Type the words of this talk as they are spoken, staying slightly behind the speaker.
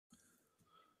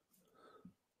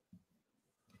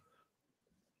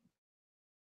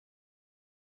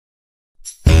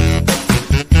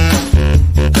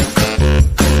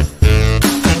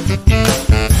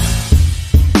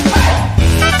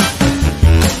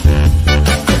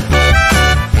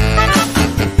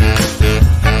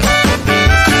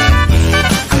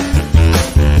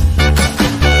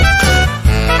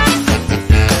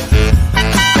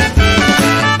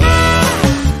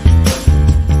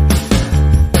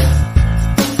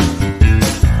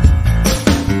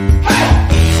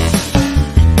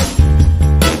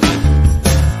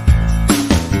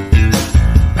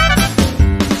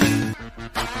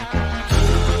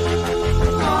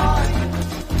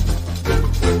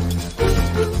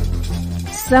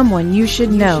Someone You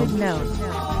Should Know.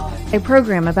 A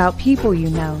program about people you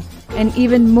know and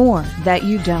even more that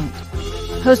you don't.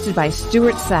 Hosted by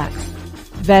Stuart Sachs,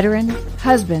 veteran,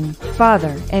 husband,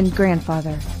 father, and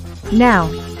grandfather. Now,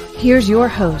 here's your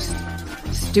host,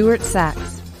 Stuart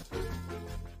Sachs.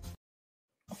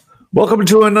 Welcome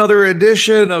to another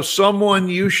edition of Someone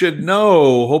You Should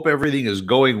Know. Hope everything is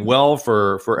going well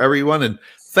for everyone, and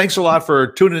thanks a lot for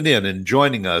tuning in and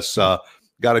joining us.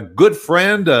 Got a good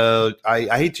friend.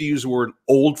 I hate to use the word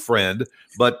old friend,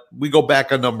 but we go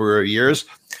back a number of years.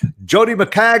 Jody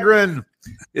McCagran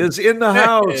is in the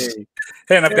house.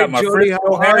 Hey, and I've got my Jody,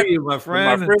 Frisco how hat, are you, my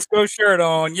friend? my Frisco shirt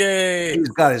on. Yay! He's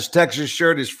got his Texas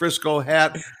shirt, his Frisco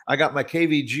hat. I got my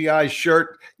KVGI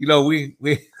shirt. You know, we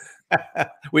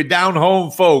we down home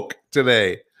folk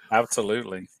today.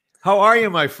 Absolutely. How are you,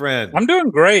 my friend? I'm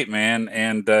doing great, man.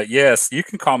 And yes, you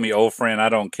can call me old friend. I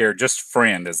don't care. Just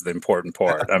friend is the important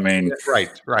part. I mean,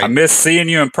 right. I miss seeing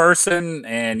you in person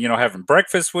and, having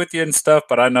breakfast with you and stuff.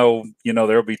 But I know,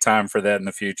 there'll be time for that in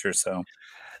the future. So.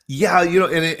 Yeah,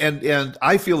 and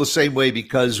I feel the same way,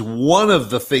 because one of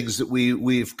the things that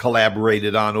we've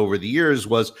collaborated on over the years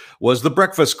was the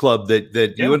Breakfast Club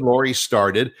that you and Lori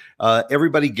started.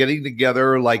 Everybody getting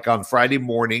together like on Friday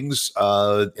mornings,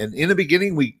 and in the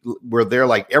beginning we were there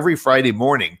like every Friday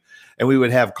morning, and we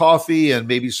would have coffee and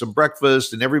maybe some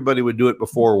breakfast, and everybody would do it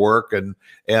before work, and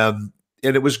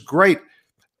it was great.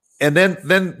 And then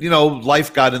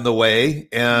life got in the way,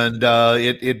 and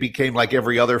it became like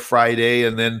every other Friday,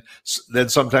 and then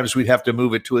sometimes we'd have to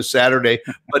move it to a Saturday.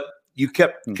 But you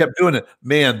kept doing it,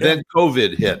 man. Yeah. Then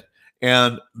COVID hit,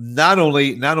 and not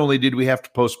only did we have to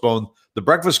postpone the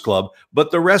Breakfast Club, but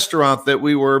the restaurant that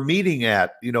we were meeting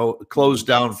at, closed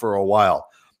down for a while.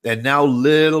 And now,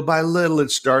 little by little,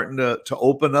 it's starting to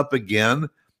open up again.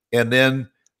 And then,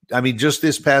 I mean, just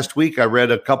this past week, I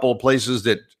read a couple of places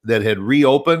that had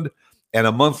reopened, and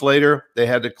a month later they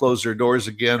had to close their doors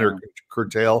again or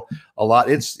curtail a lot.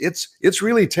 It's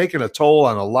really taken a toll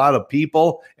on a lot of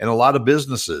people and a lot of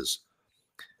businesses.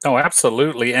 Oh,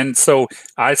 absolutely. And so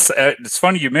it's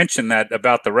funny you mentioned that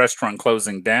about the restaurant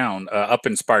closing down. Up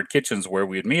Inspired Kitchens, where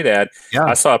we'd meet at, yeah.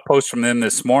 I saw a post from them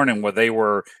this morning where they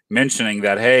were mentioning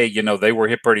that, hey, they were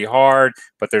hit pretty hard,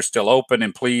 but they're still open,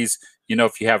 and please,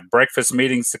 if you have breakfast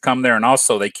meetings, to come there, and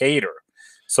also they cater.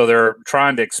 So they're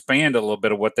trying to expand a little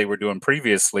bit of what they were doing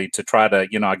previously to try to,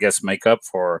 I guess, make up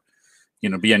for,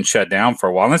 being shut down for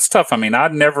a while. And it's tough. I mean,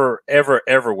 I'd never, ever,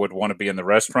 ever would want to be in the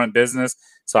restaurant business.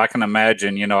 So I can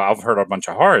imagine, I've heard a bunch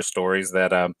of horror stories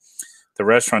that the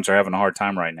restaurants are having a hard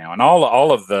time right now. And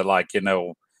all of the,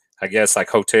 I guess like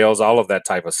hotels, all of that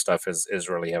type of stuff is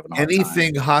really having a hard time.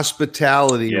 Anything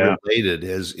hospitality related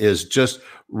is just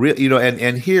real,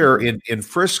 and here in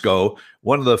Frisco,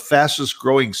 one of the fastest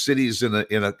growing cities in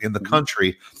the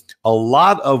country, a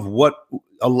lot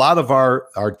of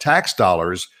our tax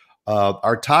dollars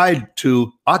are tied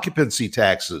to occupancy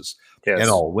taxes. Yes.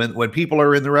 When people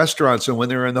are in the restaurants, and when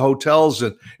they're in the hotels,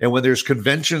 and when there's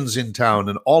conventions in town,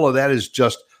 and all of that is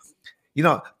just,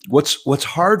 what's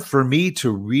hard for me to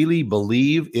really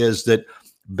believe is that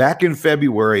back in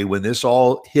February, when this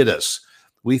all hit us,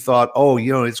 we thought,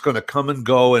 it's going to come and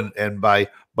go, and by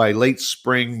late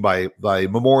spring, by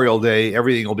Memorial Day,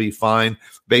 everything will be fine.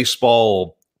 Baseball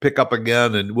will pick up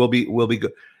again, and we'll be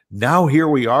good. Now here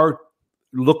we are,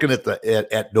 looking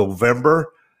at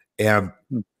November, and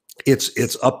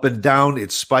it's up and down.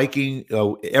 It's spiking.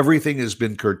 Everything has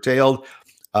been curtailed.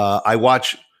 I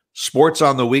watch sports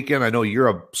on the weekend. I know you're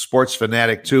a sports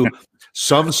fanatic too.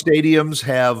 Some stadiums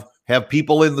have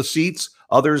people in the seats.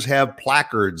 Others have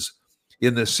placards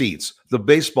in the seats. The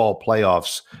baseball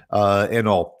playoffs,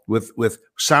 with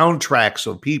soundtracks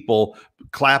of people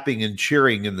clapping and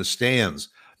cheering in the stands.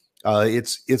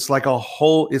 It's like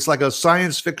a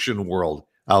science fiction world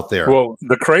out there. Well,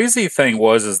 the crazy thing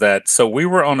is that so we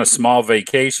were on a small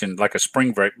vacation, like a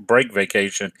spring break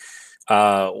vacation,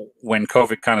 when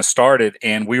COVID kind of started,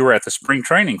 and we were at the spring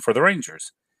training for the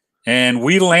Rangers, and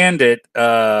we landed.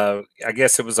 I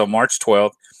guess it was on March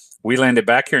 12th. We landed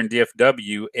back here in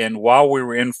DFW, and while we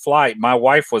were in flight, my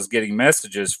wife was getting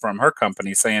messages from her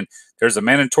company saying there's a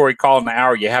mandatory call in the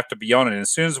hour. You have to be on it. And as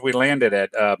soon as we landed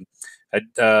at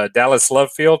Dallas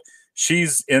Love Field,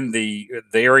 she's in the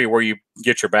area where you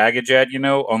get your baggage at,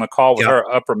 on the call with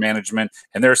her upper management,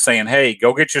 and they're saying, hey,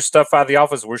 go get your stuff out of the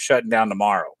office. We're shutting down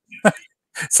tomorrow.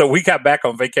 So we got back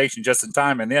on vacation just in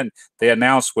time, and then they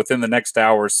announced within the next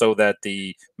hour or so that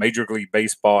the Major League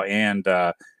Baseball and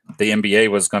the NBA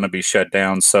was going to be shut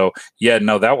down. So it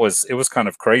was kind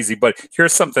of crazy. But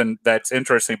here's something that's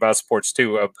interesting about sports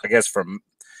too. I guess from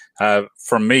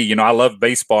me, I love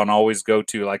baseball and always go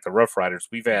to like the Rough Riders.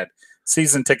 We've had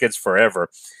season tickets forever.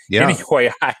 Yeah.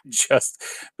 Anyway,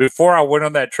 before I went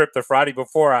on that trip the Friday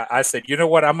before, I said, you know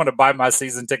what? I'm going to buy my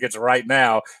season tickets right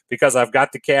now because I've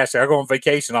got the cash. I go on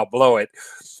vacation, I'll blow it.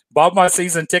 Bought my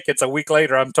season tickets. A week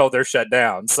later, I'm told they're shut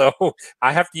down. So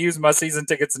I have to use my season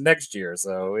tickets next year.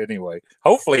 So anyway,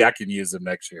 hopefully I can use them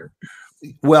next year.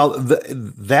 Well,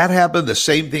 that happened. The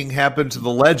same thing happened to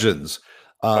the Legends.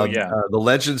 The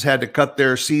Legends had to cut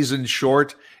their season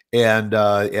short, and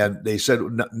they said,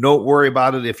 don't worry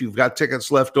about it. If you've got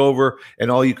tickets left over and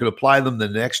all, you can apply them the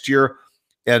next year.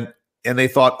 And they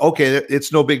thought, okay,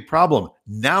 it's no big problem.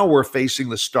 Now we're facing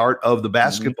the start of the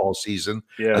basketball season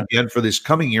again for this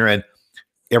coming year, and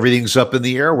everything's up in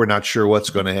the air. We're not sure what's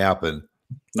going to happen.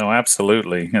 No,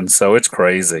 absolutely. And so it's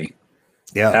crazy.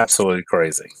 Yeah, absolutely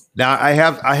crazy. Now I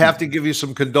have to give you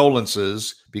some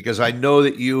condolences because I know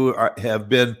that you have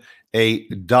been a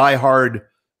diehard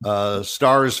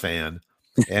Stars fan,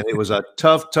 and it was a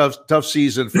tough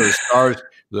season for the Stars. It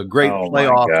was a great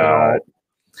playoff.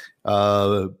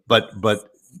 But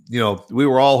you know, we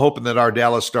were all hoping that our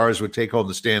Dallas Stars would take home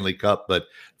the Stanley Cup, but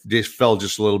they fell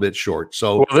just a little bit short.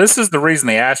 So, well, this is the reason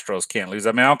the Astros can't lose.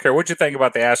 I mean, I don't care what you think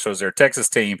about the Astros; they're a Texas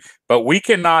team, but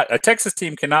a Texas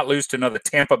team cannot lose to another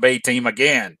Tampa Bay team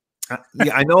again.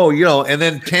 Yeah, I know, you know, and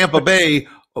then Tampa Bay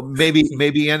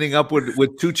maybe ending up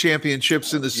with 2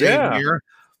 championships in the same year.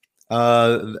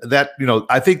 That, you know,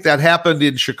 I think that happened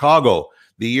in Chicago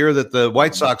the year that the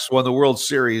White Sox won the World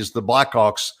Series. The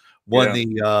Blackhawks won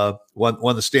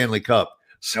the Stanley Cup.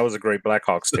 That was a great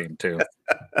Blackhawks team too.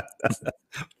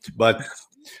 But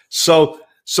so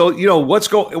you know,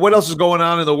 what else is going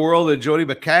on in the world? And Jody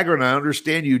McCagran, I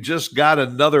understand you just got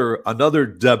another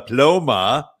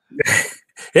diploma.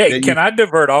 Hey, can I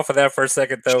divert off of that for a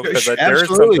second though? Because there is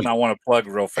something I want to plug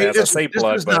real fast. This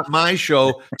is not my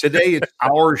show today; it's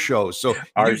our show. So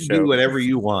you do whatever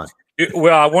you want.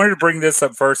 Well, I wanted to bring this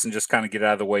up first and just kind of get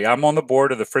out of the way. I'm on the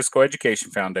board of the Frisco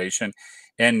Education Foundation,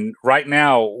 and right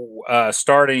now,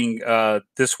 starting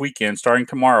this weekend, starting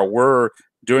tomorrow, we're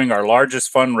doing our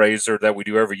largest fundraiser that we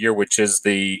do every year, which is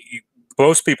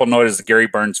most people know it as the Gary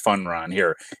Burns Fun Run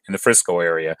here in the Frisco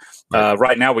area.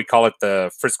 Right now, we call it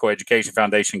the Frisco Education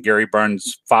Foundation Gary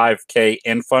Burns 5K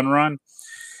and Fun Run.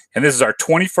 And this is our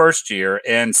 21st year.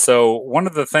 And so one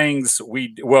of the things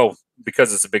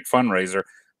because it's a big fundraiser,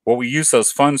 what we use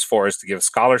those funds for is to give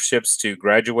scholarships to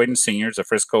graduating seniors of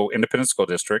Frisco Independent School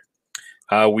District.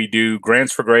 We do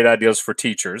grants for great ideas for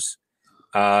teachers.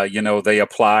 You know, they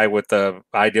apply with the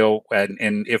ideal,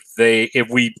 and if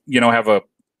we have a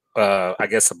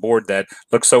board that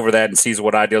looks over that and sees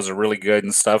what ideals are really good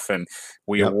and stuff, and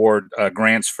we award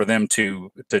grants for them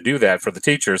to do that for the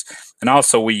teachers. And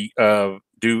also we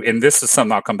do, and this is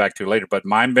something I'll come back to later, but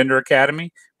Mindbender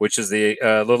Academy, which is the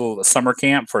little summer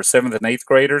camp for 7th and 8th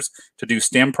graders to do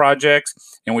STEM projects.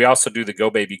 And we also do the Go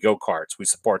Baby Go Karts. We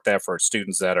support that for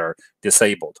students that are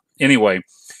disabled. Anyway,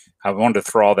 I wanted to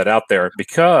throw all that out there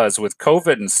because with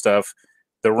COVID and stuff,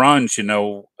 the runs, you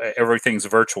know, everything's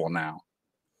virtual now.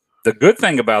 The good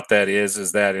thing about that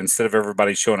is that instead of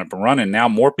everybody showing up and running, now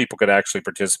more people could actually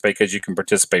participate because you can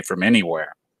participate from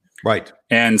anywhere. Right.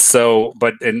 And so,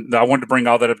 and I wanted to bring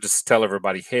all that up just to tell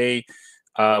everybody, hey,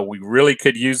 we really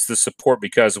could use the support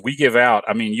because we give out,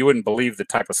 I mean, you wouldn't believe the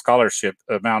type of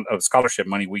amount of scholarship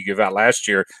money we give out. Last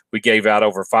year, we gave out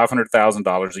over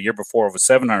 $500,000. The year before, over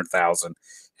 $700,000.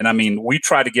 And I mean, we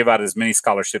try to give out as many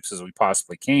scholarships as we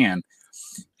possibly can.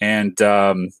 And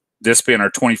this being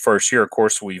our 21st year, of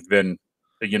course, we've been,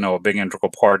 you know, a big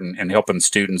integral part in helping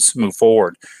students move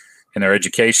forward in their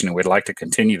education, and we'd like to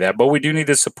continue that. But we do need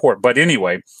the support. But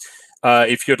anyway,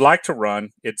 if you'd like to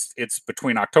run, it's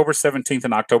between October 17th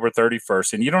and October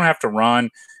 31st, and you don't have to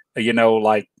run, you know,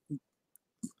 like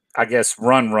I guess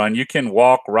run. You can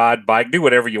walk, ride, bike, do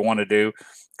whatever you want to do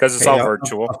because it's all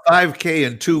virtual. A 5K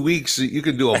in 2 weeks, you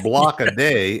can do a block a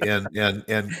day and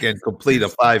complete a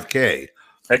 5K.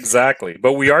 Exactly.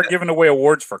 But we are giving away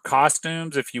awards for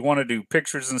costumes if you want to do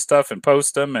pictures and stuff and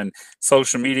post them, and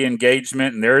social media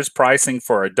engagement. And there is pricing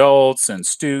for adults and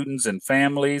students and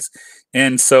families.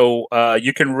 And so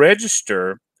you can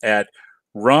register at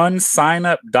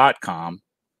runsignup.com/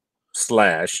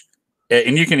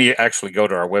 and you can actually go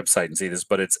to our website and see this,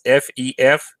 but it's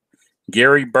FEF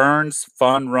Gary Burns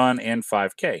Fun Run and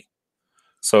 5K.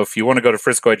 So if you want to go to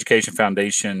Frisco Education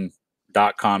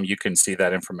Foundation.com, you can see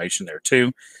that information there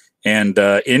too. And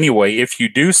anyway, if you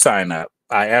do sign up,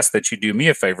 I ask that you do me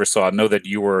a favor, so I know that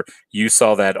you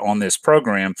saw that on this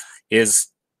program, is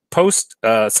post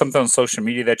something on social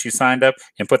media that you signed up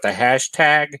and put the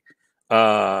hashtag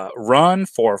Run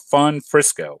for Fun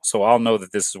Frisco, so I'll know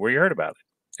that this is where you heard about it.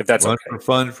 if that's Run okay. for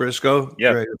Fun Frisco.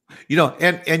 Yeah. You know,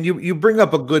 and you bring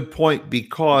up a good point,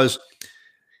 because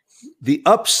the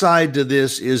upside to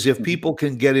this is if people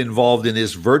can get involved in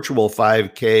this virtual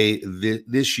 5K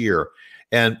this year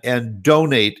and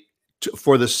donate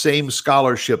for the same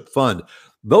scholarship fund,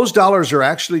 those dollars are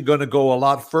actually going to go a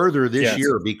lot further this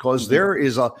year, because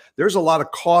there's a lot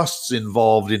of costs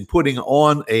involved in putting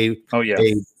on a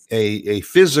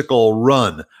physical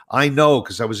run. I know,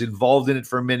 because I was involved in it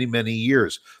for many, many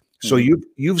years. So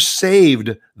you've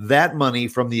saved that money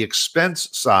from the expense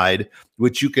side,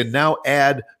 which you can now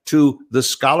add to the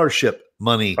scholarship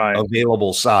money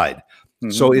available side.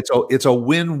 So it's a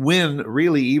win-win,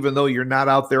 really, even though you're not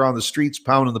out there on the streets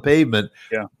pounding the pavement.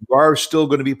 You are still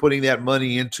going to be putting that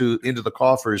money into the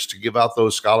coffers to give out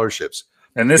those scholarships.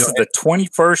 And this is the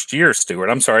 21st year, Stuart.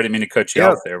 I'm sorry, I didn't mean to cut you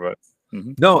off there, but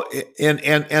no, and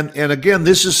again,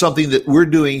 this is something that we're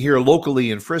doing here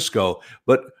locally in Frisco.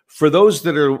 But for those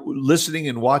that are listening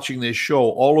and watching this show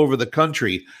all over the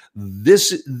country,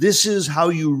 this is how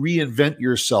you reinvent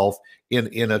yourself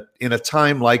in a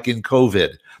time like in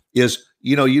COVID. Is,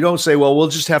 you know, you don't say, well, we'll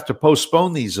just have to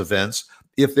postpone these events.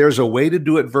 If there's a way to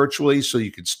do it virtually so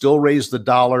you can still raise the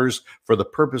dollars for the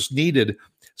purpose needed,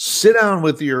 sit down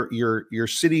with your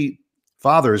city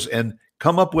fathers and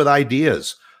come up with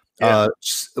ideas.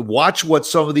 Watch what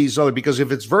some of these other, because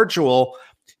if it's virtual,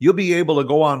 you'll be able to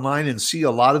go online and see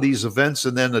a lot of these events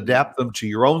and then adapt them to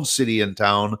your own city and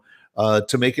town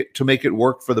to make it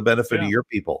work for the benefit of your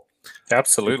people.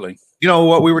 Absolutely. You know,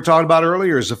 what we were talking about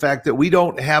earlier is the fact that we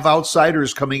don't have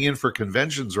outsiders coming in for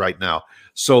conventions right now.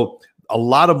 So a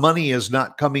lot of money is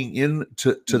not coming in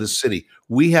to the city.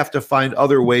 We have to find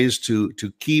other ways to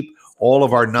keep all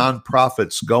of our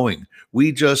nonprofits going.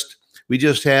 We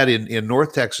just had in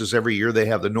North Texas, every year they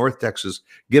have the North Texas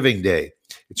Giving Day.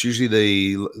 It's usually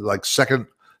the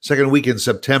second week in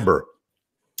September.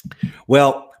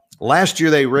 Well, last year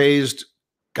they raised,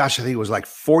 gosh, I think it was like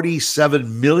 $47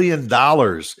 million.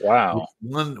 Wow.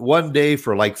 One day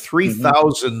for like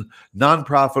 3,000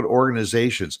 nonprofit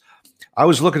organizations. I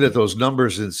was looking at those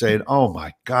numbers and saying, oh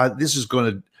my God, this is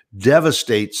going to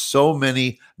devastate so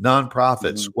many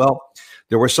nonprofits. Well,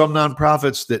 there were some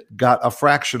nonprofits that got a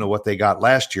fraction of what they got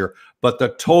last year, but the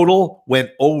total went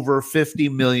over 50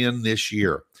 million this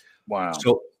year. Wow.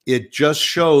 So it just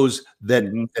shows that,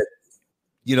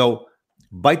 you know,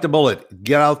 bite the bullet,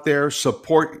 get out there,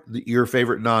 support your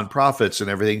favorite nonprofits and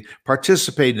everything,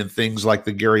 participate in things like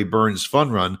the Gary Burns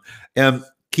Fun Run, and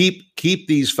keep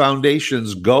these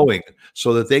foundations going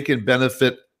so that they can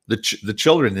benefit the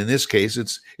children. In this case,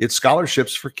 it's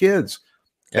scholarships for kids.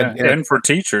 And for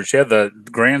teachers. Yeah, the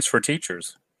grants for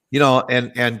teachers. You know,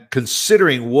 and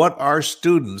considering what our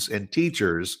students and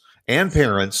teachers and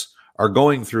parents are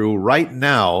going through right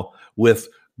now with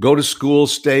go to school,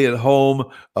 stay at home,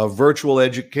 virtual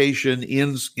education,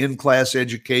 in-class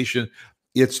education,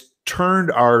 it's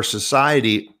turned our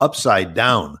society upside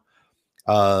down.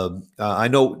 I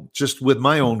know just with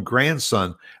my own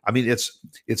grandson, I mean,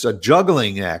 it's a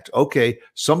juggling act. Okay,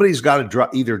 somebody's got to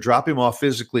either drop him off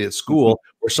physically at school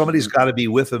or somebody's got to be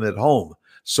with him at home.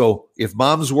 So if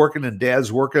mom's working and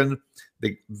dad's working,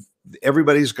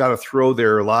 everybody's got to throw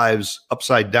their lives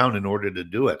upside down in order to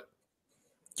do it.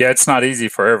 Yeah, it's not easy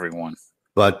for everyone.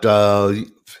 But,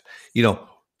 you know,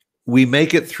 we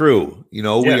make it through. You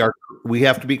know, we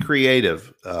have to be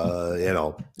creative, you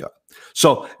know.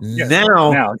 So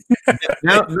now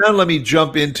let me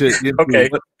jump into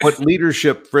what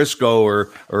Leadership Frisco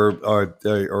or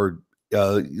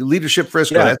Leadership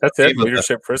Frisco. Yeah, that's it.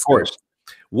 Leadership Frisco. Of course.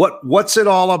 What's it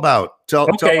all about? Tell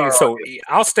so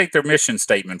I'll state their mission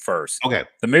statement first. Okay.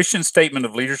 The mission statement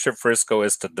of Leadership Frisco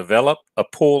is to develop a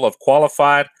pool of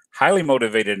qualified, highly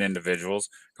motivated individuals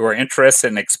who are interested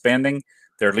in expanding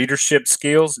their leadership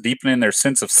skills, deepening their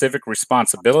sense of civic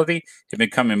responsibility, and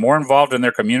becoming more involved in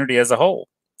their community as a whole.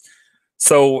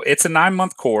 So it's a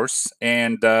 9-month course,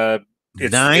 and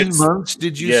it's 9 months.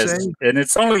 Did you say? And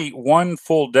it's only one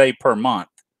full day per month.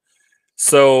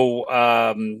 So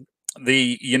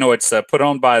it's put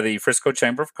on by the Frisco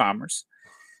Chamber of Commerce,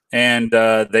 and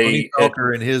Tony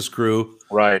Felker and his crew.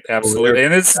 Right, absolutely,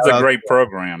 and this is a great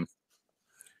program.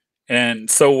 And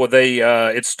so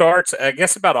it starts, I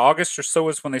guess, about August or so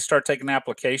is when they start taking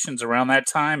applications around that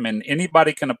time, and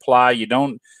anybody can apply.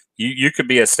 You could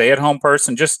be a stay-at-home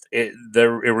person. The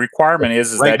requirement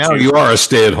is right that now you are a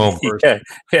stay-at-home person.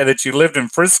 Yeah, that you lived in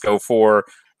Frisco for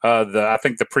I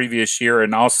think the previous year,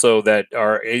 and also that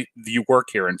you work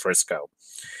here in Frisco.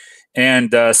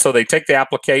 And so they take the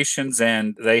applications,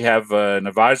 and they have an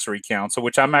advisory council,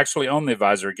 which I'm actually on the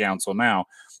advisory council now.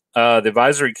 The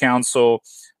advisory council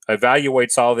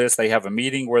evaluates all this. They have a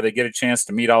meeting where they get a chance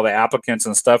to meet all the applicants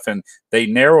and stuff, and they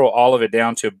narrow all of it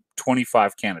down to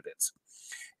 25 candidates.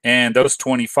 And those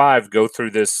 25 go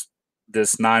through this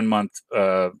 9-month,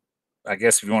 I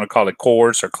guess if you want to call it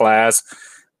course or class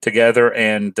together,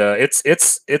 and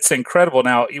it's incredible.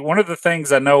 Now, one of the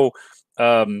things I know,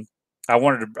 I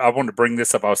wanted to bring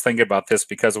this up. I was thinking about this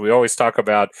because we always talk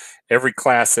about every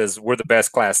class says we're the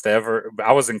best class to ever.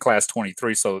 I was in class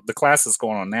 23, so the class that's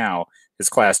going on now is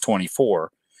class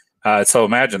 24. So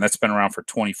imagine that's been around for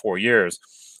 24 years.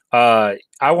 I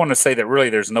want to say that really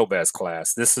there's no best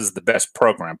class. This is the best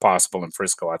program possible in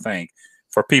Frisco, I think,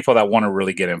 for people that want to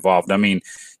really get involved. I mean,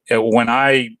 when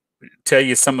I tell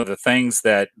you some of the things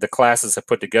that the classes have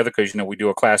put together, because, we do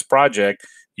a class project,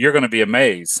 you're going to be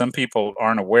amazed. Some people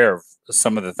aren't aware of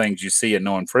some of the things you see at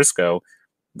Knowing Frisco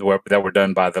that were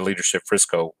done by the Leadership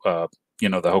Frisco, the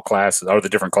whole classes or the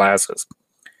different classes.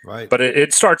 Right. But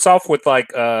it starts off with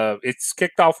it's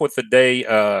kicked off with the day,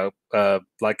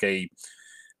 like a,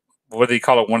 what do you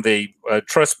call it? One of the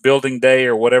trust building day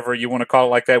or whatever you want to call it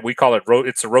like that. We call it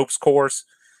it's a ropes course.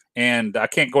 And I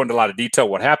can't go into a lot of detail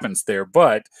what happens there,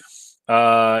 but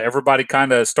everybody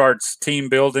kind of starts team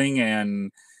building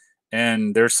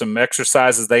and there's some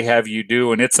exercises they have you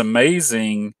do. And it's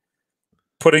amazing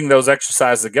putting those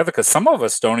exercises together because some of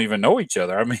us don't even know each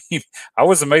other. I mean, I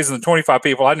was amazed at the 25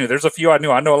 people I knew. There's a few I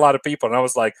knew. I know a lot of people. And I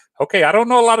was like, okay, I don't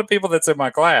know a lot of people that's in my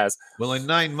class. Well, in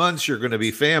 9 months, you're going to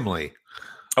be family.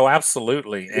 Oh,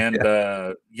 absolutely. And,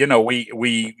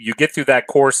 you get through that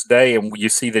course day and you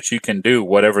see that you can do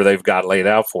whatever they've got laid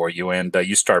out for you. And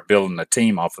you start building a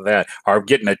team off of that, or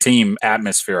getting a team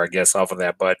atmosphere, I guess, off of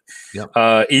that. But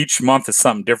each month is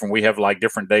something different. We have like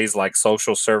different days, like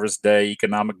social service day,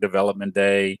 economic development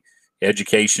day,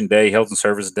 education day, health and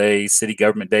service day, city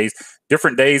government days,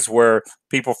 different days where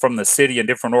people from the city and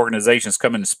different organizations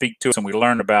come in and speak to us. And we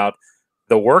learn about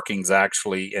the workings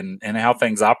actually and how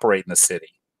things operate in the city.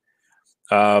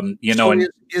 So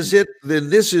is it then?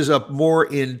 This is a more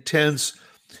intense.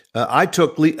 I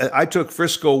took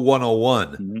Frisco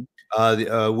 101,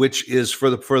 which is for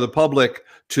the public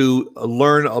to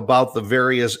learn about the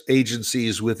various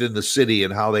agencies within the city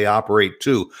and how they operate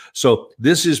too. So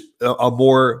this is a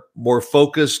more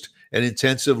focused and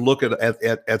intensive look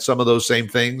at some of those same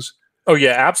things. Oh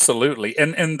yeah, absolutely.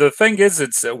 And the thing is,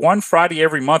 it's one Friday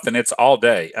every month, and it's all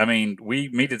day. I mean, we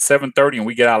meet at 7:30 and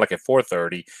we get out like at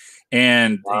 4:30.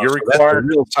 And you're required. That's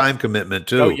a real time commitment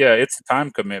too. Oh yeah, it's a time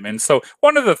commitment. So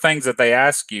one of the things that they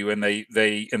ask you in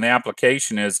the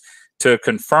application is to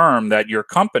confirm that your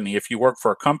company, if you work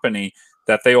for a company,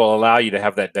 that they will allow you to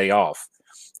have that day off,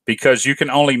 because you can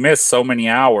only miss so many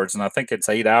hours, and I think it's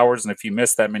 8 hours. And if you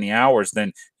miss that many hours,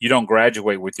 then you don't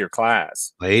graduate with your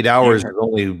class. 8 hours is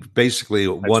only basically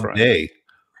one day,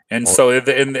 and so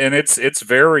it's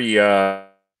very.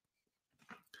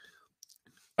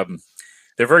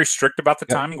 They're very strict about the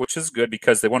timing, which is good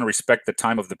because they want to respect the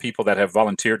time of the people that have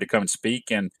volunteered to come and speak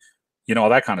and, all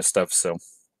that kind of stuff. So,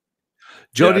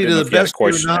 Jody, to the best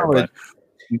of your knowledge,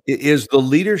 is the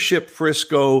Leadership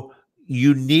Frisco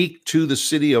unique to the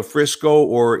city of Frisco,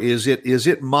 or is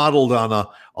it modeled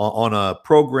on a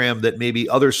program that maybe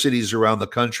other cities around the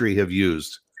country have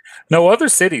used? No, other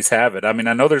cities have it. I mean,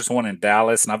 I know there's one in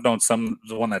Dallas, and I've known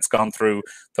one that's gone through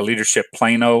the Leadership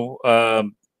Plano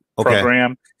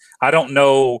program. I don't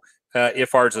know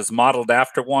if ours is modeled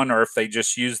after one or if they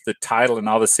just use the title and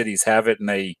all the cities have it and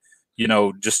they,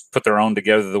 just put their own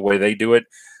together the way they do it.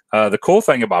 The cool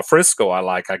thing about Frisco,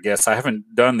 I guess, I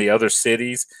haven't done the other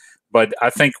cities, but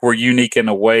I think we're unique in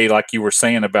a way, like you were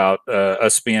saying about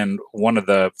us being one of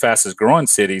the fastest growing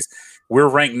cities. We're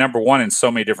ranked #1 in so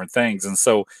many different things. And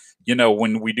so,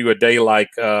 when we do a day like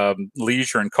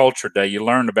Leisure and Culture Day, you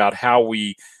learn about how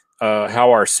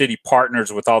our city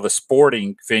partners with all the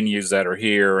sporting venues that are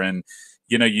here. And,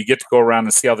 you get to go around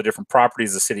and see all the different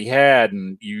properties the city had,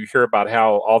 and you hear about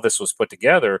how all this was put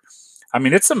together. I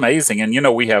mean, it's amazing.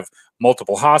 And, we have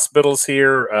multiple hospitals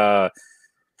here.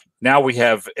 Now we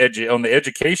have on the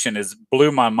education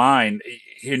blew my mind.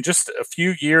 In just a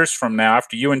few years from now,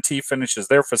 after UNT finishes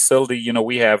their facility,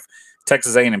 we have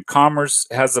Texas A&M Commerce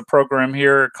has a program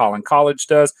here. Collin College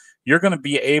does. You're going to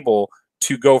be able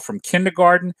to go from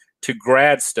kindergarten to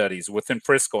grad studies within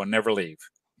Frisco and never leave.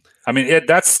 I mean,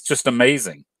 that's just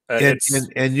amazing. And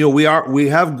we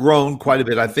have grown quite a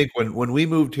bit. I think when we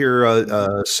moved here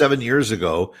 7 years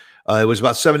ago, it was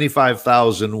about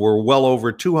 75,000. We're well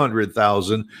over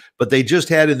 200,000. But they just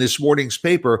had in this morning's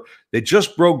paper, they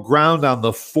just broke ground on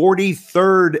the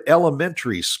 43rd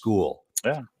elementary school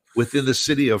within the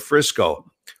city of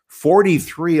Frisco.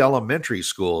 43 elementary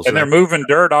schools, and they're moving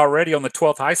dirt already on the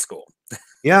 12th high school.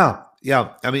 Yeah.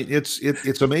 Yeah, I mean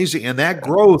it's amazing, and that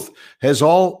growth has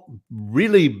all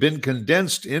really been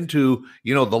condensed into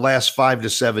the last 5 to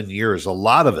 7 years. A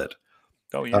lot of it.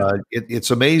 Oh yeah,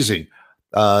 It's amazing,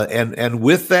 and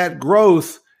with that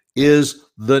growth is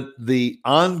the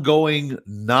ongoing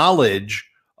knowledge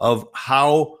of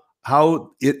how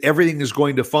everything is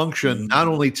going to function, not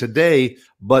only today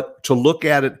but to look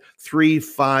at it 3,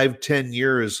 5, 10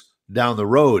 years down the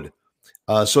road.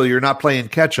 So you're not playing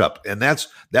catch up, and that's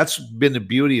been the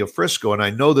beauty of Frisco. And I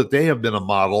know that they have been a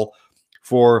model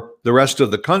for the rest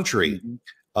of the country.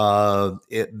 In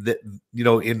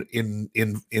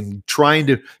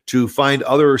trying to find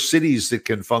other cities that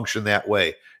can function that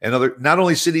way, and not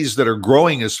only cities that are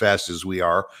growing as fast as we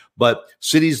are, but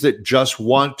cities that just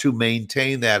want to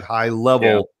maintain that high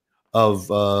level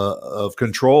of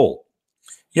control.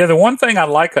 Yeah, the one thing I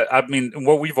like, I mean,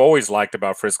 what we've always liked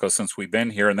about Frisco since we've been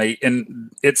here, and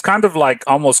it's kind of like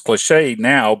almost cliche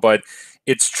now, but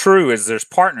it's true, is there's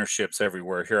partnerships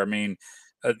everywhere here. I mean,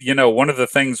 one of the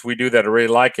things we do that I really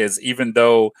like is, even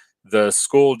though the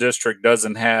school district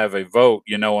doesn't have a vote,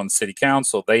 on city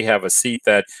council, they have a seat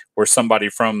where somebody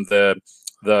from the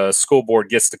school board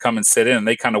gets to come and sit in, and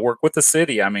they kind of work with the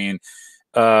city. I mean,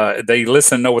 they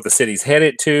listen, know what the city's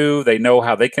headed to, they know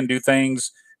how they can do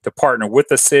things to partner with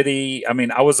the city. I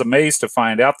mean, I was amazed to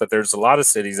find out that there's a lot of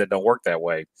cities that don't work that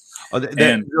way.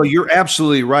 You're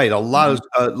absolutely right. A lot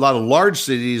of large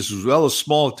cities as well as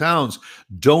small towns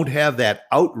don't have that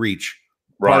outreach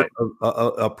part of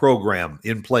a program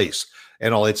in place.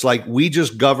 And all, it's like we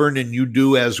just govern and you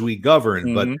do as we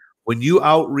govern. But when you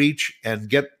outreach and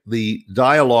get the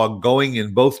dialogue going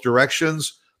in both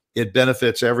directions, it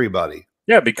benefits everybody.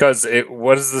 Yeah, because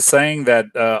what is the saying that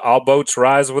all boats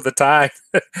rise with the tide?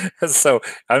 So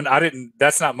I didn't.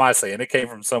 That's not my saying. It came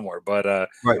from somewhere. But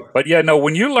right. But yeah, no.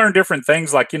 When you learn different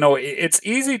things, like it's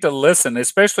easy to listen,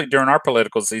 especially during our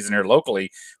political season here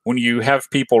locally, when you have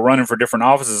people running for different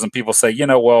offices and people say,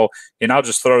 well, and I'll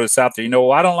just throw this out there.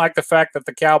 Well, I don't like the fact that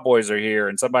the Cowboys are here,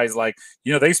 and somebody's like,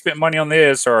 they spent money on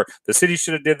this, or the city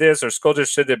should have did this, or school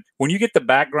district should have. When you get the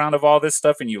background of all this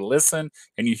stuff and you listen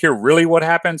and you hear really what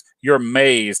happens, you're amazed.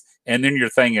 And then you're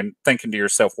thinking to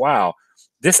yourself, wow,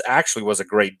 this actually was a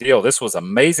great deal. This was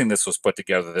amazing. This was put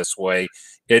together this way.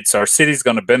 It's our city's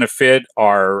going to benefit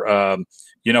our,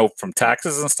 from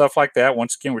taxes and stuff like that.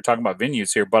 Once again, we're talking about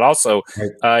venues here, but also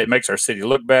it makes our city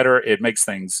look better. It makes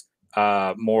things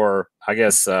more, I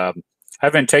guess,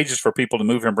 advantageous for people to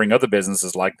move here and bring other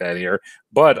businesses like that here.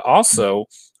 But also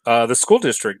the school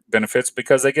district benefits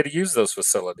because they get to use those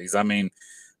facilities. I mean,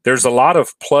 there's a lot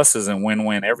of pluses and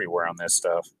win-win everywhere on this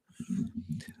stuff.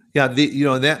 Yeah,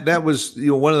 that was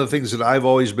one of the things that I've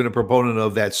always been a proponent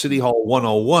of, that City Hall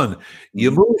 101. You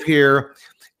move here,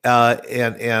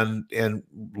 and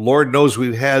Lord knows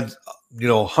we've had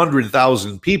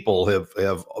 100,000 people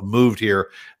have moved here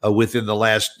within the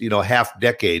last half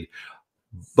decade,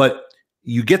 but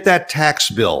you get that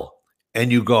tax bill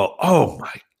and you go, oh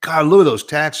my God, look at those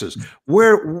taxes.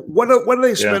 What do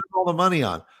they spend all the money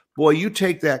on? Boy, you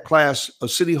take that class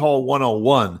of City Hall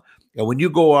 101, and when you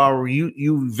go out,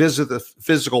 you visit the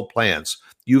physical plants,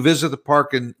 you visit the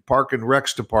Park and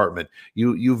Recs department,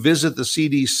 you visit the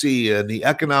CDC and the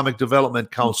Economic Development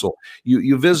Council,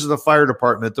 you visit the fire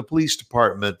department, the police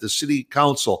department, the city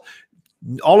council.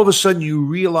 All of a sudden, you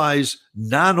realize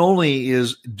not only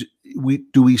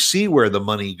do we see where the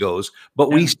money goes,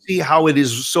 but we see how it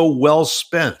is so well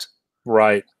spent.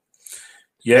 Right.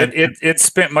 Yeah, it's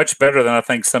spent much better than I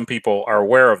think some people are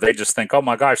aware of. They just think, oh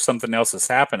my gosh, something else is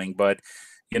happening. But,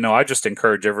 I just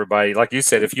encourage everybody, like you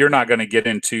said, if you're not going to get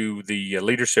into the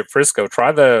Leadership Frisco,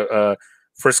 try the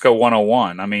Frisco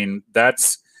 101. I mean,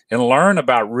 and learn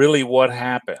about really what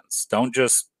happens. Don't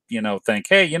just, think,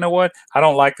 hey, you know what? I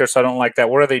don't like this. I don't like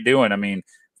that. What are they doing? I mean,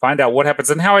 find out what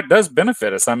happens and how it does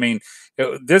benefit us. I mean,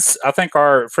 I think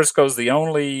our Frisco is the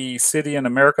only city in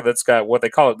America that's got what they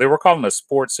call it. They were calling it a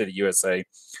sports city, USA.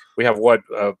 We have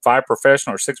 5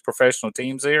 professional or 6 professional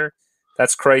teams here.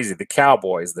 That's crazy. The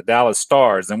Cowboys, the Dallas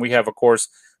Stars. And we have, of course,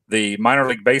 the minor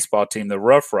league baseball team, the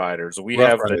Rough Riders. We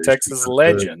have the Texas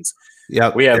Legends.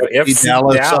 Yeah. We have FC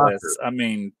Dallas. I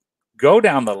mean, go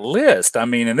down the list. I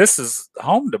mean, and this is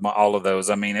home to all of those.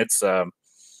 I mean, it's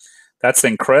that's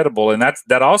incredible. And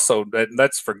that also,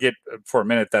 let's forget for a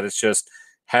minute that it's just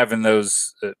having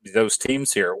those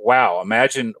teams here. Wow.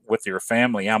 Imagine with your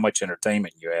family, how much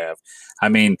entertainment you have. I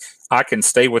mean, I can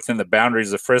stay within the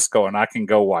boundaries of Frisco and I can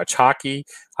go watch hockey.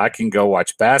 I can go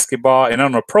watch basketball, and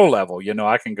on a pro level,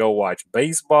 I can go watch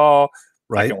baseball.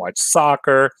 Right. I can watch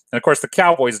soccer. And of course the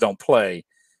Cowboys don't play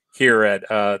here at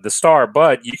the Star,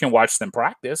 but you can watch them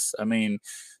practice. I mean,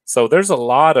 So there's a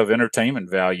lot of entertainment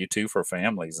value too for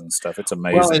families and stuff. It's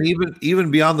amazing. Well, and even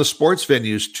beyond the sports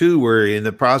venues too, we're in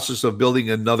the process of building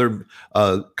another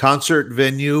concert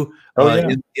venue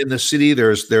in the city.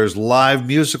 There's live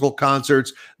musical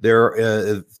concerts.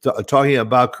 They're talking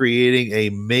about creating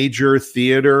a major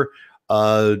theater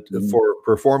for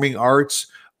performing arts.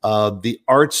 The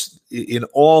arts in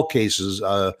all cases,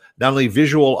 not only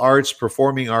visual arts,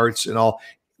 performing arts, and all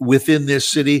within this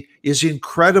city is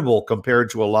incredible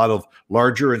compared to a lot of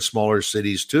larger and smaller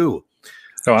cities too.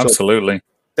 Oh, absolutely.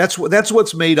 So that's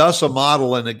what's made us a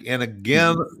model. And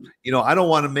again, I don't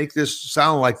want to make this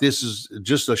sound like this is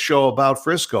just a show about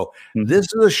Frisco. This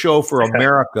is a show for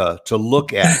America to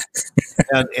look at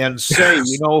and say,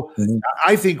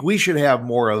 I think we should have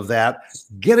more of that.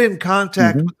 Get in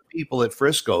contact with the people at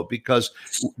Frisco, because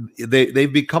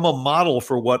they've become a model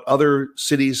for what other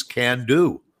cities can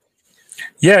do.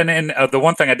 Yeah, and the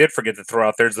one thing I did forget to throw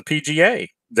out there is the PGA.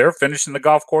 They're finishing the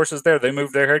golf courses there. They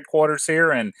moved their headquarters here,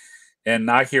 and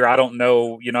I don't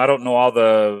know all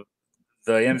the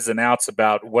ins and outs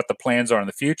about what the plans are in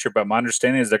the future, but my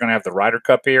understanding is they're going to have the Ryder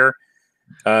Cup here,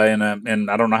 and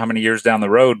I don't know how many years down the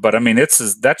road, but I mean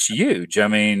that's huge. I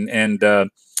mean, and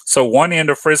so one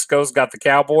end of Frisco's got the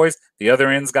Cowboys, the other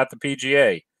end's got the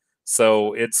PGA.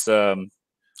 So it's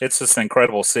just an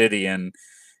incredible city, and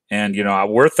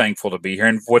we're thankful to be here.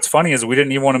 And what's funny is we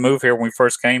didn't even want to move here when we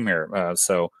first came here.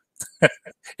 So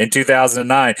in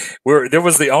 2009, there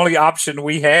was the only option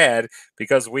we had,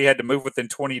 because we had to move within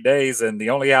 20 days. And the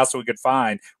only house we could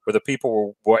find where the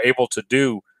people were able to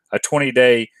do a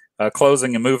 20-day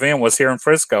closing and move in was here in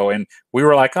Frisco. And we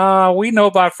were like, we know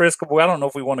about Frisco, but I don't know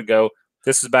if we want to go.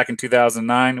 This is back in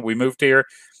 2009. We moved here.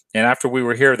 And after we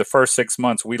were here the first 6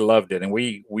 months, we loved it. And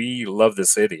we love the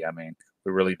city. I mean,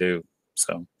 we really do.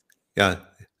 So. Yeah,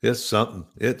 it's something.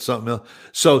 It's something else.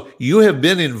 So you have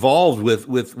been involved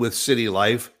with city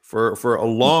life for a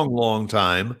long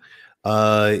time.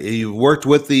 You worked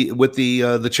with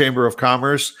the Chamber of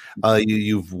Commerce.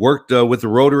 You've worked with the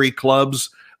Rotary clubs.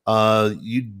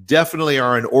 You definitely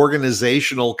are an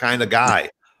organizational kind of guy.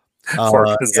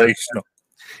 Organizational.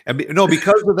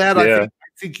 Because of that, I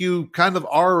think you kind of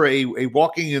are a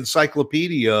walking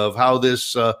encyclopedia of how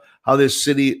this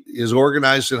city is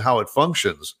organized and how it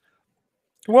functions.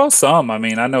 Well, I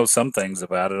mean, I know some things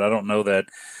about it. I don't know that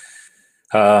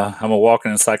I'm a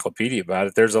walking encyclopedia about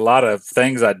it. There's a lot of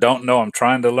things I don't know. I'm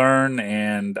trying to learn,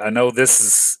 and I know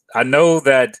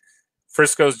that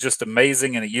Frisco is just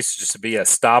amazing, and it used to just be a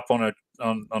stop on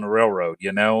a railroad,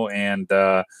 and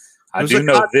I do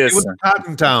know this. It was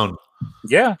Cotton Town.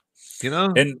 Yeah.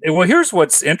 And well, here's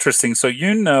what's interesting. So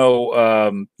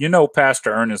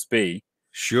Pastor Ernest B.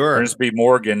 Sure. Ernest B.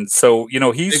 Morgan. So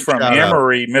he's from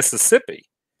Amory, Mississippi.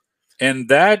 And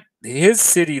that his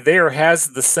city there has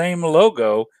the same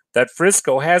logo that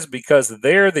Frisco has, because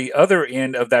they're the other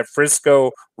end of that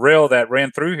Frisco rail that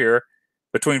ran through here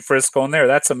between Frisco and there.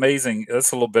 That's amazing.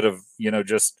 That's a little bit of,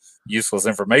 just useless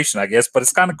information, I guess, but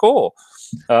it's kind of cool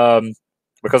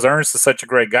because Ernest is such a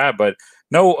great guy. But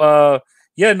I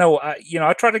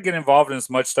try to get involved in as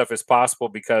much stuff as possible,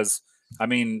 because I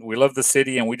mean, we love the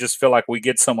city and we just feel like we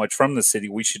get so much from the city.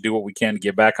 We should do what we can to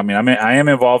give back. I I am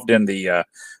involved in the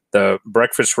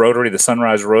Breakfast Rotary, the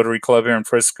Sunrise Rotary Club here in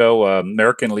Frisco,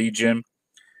 American Legion.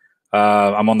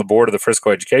 I'm on the board of the Frisco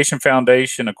Education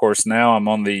Foundation. Of course, now I'm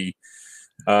on the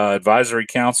advisory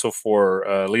council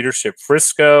for Leadership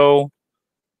Frisco.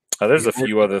 There's a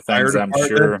few other things, I'm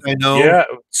sure. I know. Yeah,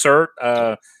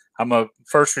 CERT. I'm a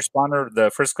first responder,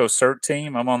 the Frisco CERT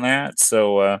team. I'm on that.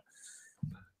 So,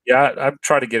 I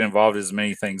try to get involved in as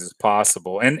many things as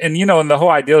possible. And the whole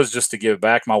idea is just to give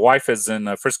back. My wife is in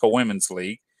the Frisco Women's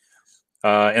League.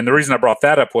 And the reason I brought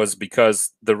that up was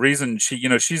because the reason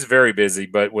she's very busy,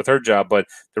 but with her job, but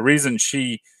the reason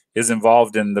she is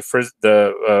involved in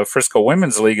the Frisco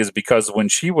Women's League is because when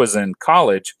she was in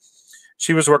college,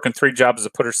 she was working 3 jobs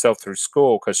to put herself through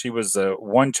school, because she was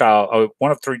one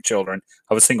of 3 children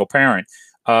of a single parent.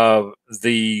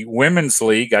 The Women's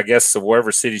League, I guess, of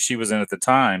wherever city she was in at the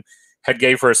time, had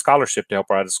gave her a scholarship to help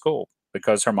her out of school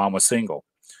because her mom was single.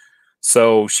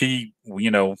 So she,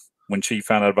 when she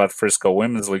found out about the Frisco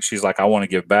Women's League, she's like, I want to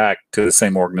give back to the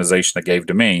same organization that gave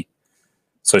to me.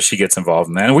 So she gets involved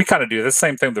in that. And we kind of do the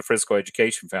same thing with the Frisco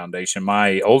Education Foundation.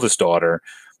 My oldest daughter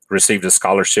received a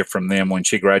scholarship from them when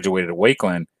she graduated at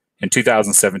Wakeland in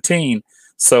 2017.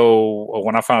 So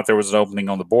when I found out there was an opening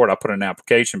on the board, I put in an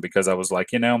application because I was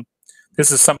like,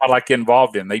 this is something I'd like to get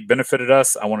involved in. They benefited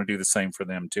us. I want to do the same for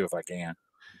them too, if I can.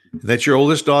 That's your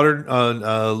oldest daughter,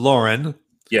 Lauren.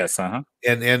 Yes. Uh-huh.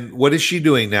 And what is she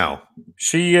doing now?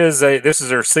 She is this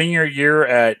is her senior year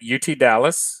at UT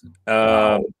Dallas.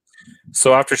 Wow.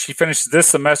 So after she finishes this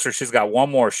semester, she's got one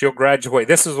more. She'll graduate.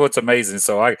 This is what's amazing.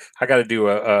 So I got to do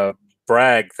a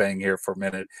brag thing here for a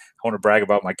minute. I want to brag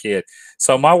about my kid.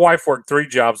 So my wife worked 3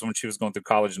 jobs when she was going through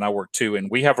college, and I worked 2. And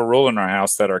we have a rule in our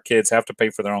house that our kids have to pay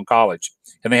for their own college,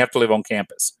 and they have to live on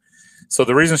campus. So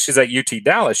the reason she's at UT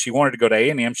Dallas, she wanted to go to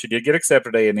A&M. She did get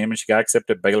accepted at A&M, and she got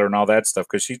accepted at Baylor and all that stuff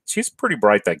because she's pretty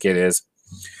bright, that kid is.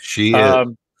 She is.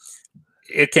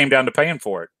 It came down to paying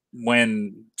for it.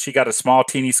 When she got a small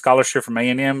teeny scholarship from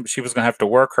A&M, she was going to have to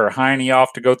work her hiney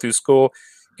off to go through school.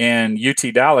 And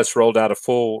UT Dallas rolled out a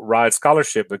full ride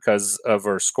scholarship because of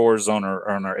her scores on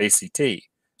her ACT.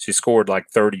 She scored like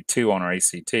 32 on her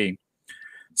ACT.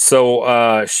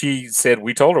 So she said,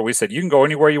 we said, you can go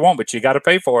anywhere you want, but you got to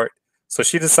pay for it. So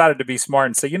she decided to be smart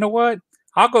and say, you know what?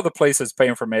 I'll go the place that's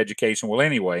paying for my education. Well,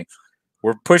 anyway,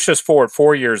 we're pushing us forward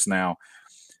 4 years now.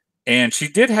 And she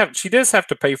does have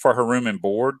to pay for her room and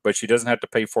board, but she doesn't have to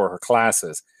pay for her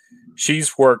classes.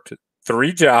 She's worked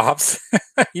 3 jobs,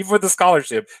 even with the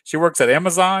scholarship. She works at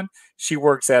Amazon. She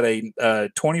works at a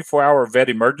 24-hour vet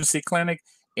emergency clinic.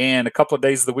 And a couple of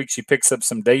days of the week, she picks up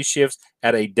some day shifts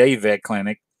at a day vet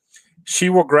clinic. She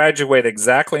will graduate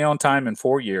exactly on time in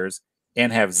 4 years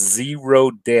and have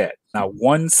 0 debt. Not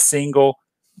one single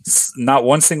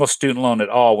student loan at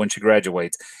all when she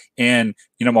graduates. And,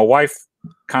 my wife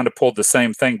kind of pulled the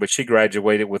same thing, but she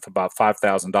graduated with about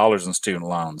 $5,000 in student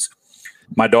loans.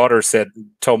 My daughter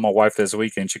told my wife this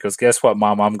weekend, she goes, guess what,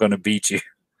 Mom, I'm going to beat you.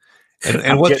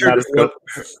 And what's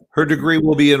her degree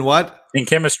will be in what? In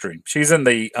chemistry. She's in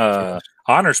the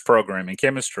honors program in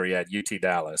chemistry at UT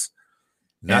Dallas.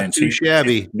 Not too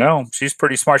shabby. No, she's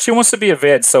pretty smart. She wants to be a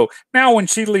vet. So now when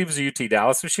she leaves UT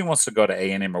Dallas, if she wants to go to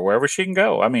A&M or wherever, she can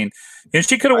go. I mean,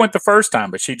 she could have went the first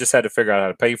time, but she just had to figure out how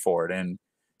to pay for it. And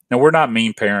no, we're not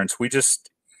mean parents. We just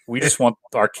want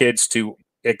our kids to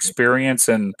experience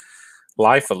and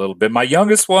life a little bit. My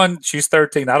youngest one, she's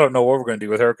 13. I don't know what we're going to do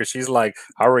with her because she's like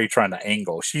already trying to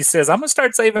angle. She says, I'm going to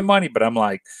start saving money, but I'm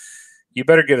like, you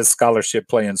better get a scholarship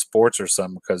playing sports or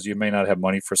something because you may not have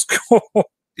money for school.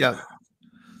 Yeah.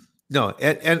 No,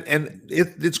 and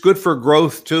it's good for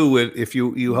growth too if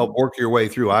you help work your way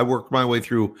through. I worked my way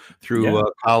through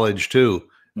college too.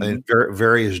 And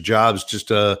various jobs just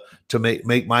to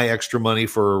make my extra money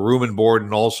for room and board,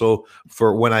 and also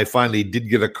for when I finally did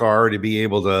get a car to be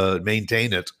able to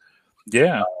maintain it.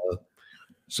 Yeah.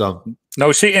 So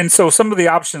some of the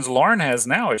options Lauren has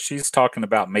now is she's talking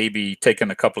about maybe taking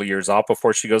a couple of years off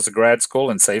before she goes to grad school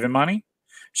and saving money.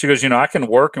 She goes, I can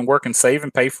work and save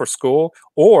and pay for school,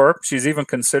 or she's even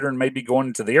considering maybe going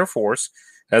into the Air Force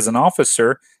as an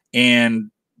officer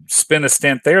and spend a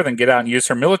stint there, then get out and use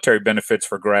her military benefits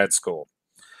for grad school.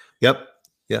 Yep.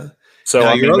 Yeah. So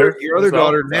now, your other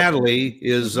daughter, Natalie,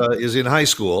 is in high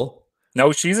school.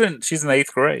 No, she's in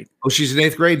 8th grade. Oh, she's in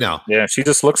 8th grade now. Yeah, she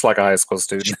just looks like a high school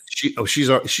student.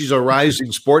 She's a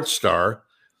rising sports star.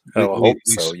 I hope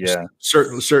so. Yeah,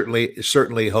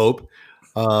 certainly hope.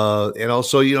 And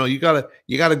also, you got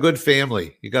a good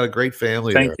family. You got a great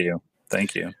family.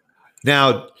 Thank you.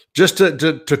 Now, just to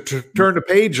turn the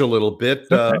page a little bit,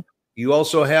 you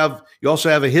also have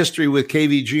a history with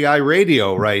KVGI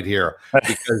Radio right here,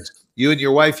 because you and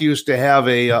your wife used to have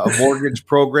a mortgage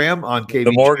program on KVGI.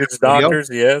 The Mortgage Radio. Doctors,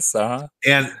 yes.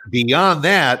 And beyond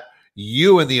that,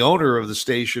 you and the owner of the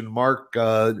station, Mark,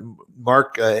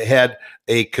 had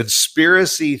a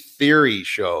conspiracy theory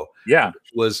show. Yeah,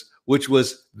 which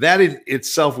was that in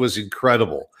itself was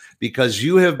incredible. Because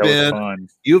you've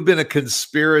been a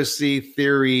conspiracy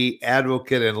theory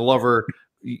advocate and lover,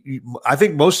 I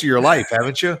think most of your life,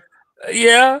 haven't you?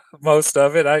 Yeah, most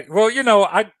of it. I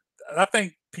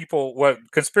think people,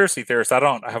 conspiracy theorists, I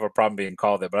don't have a problem being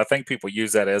called that, but I think people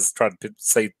use that as trying to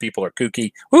say people are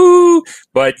kooky. Woo!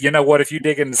 But you know what? If you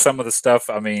dig into some of the stuff,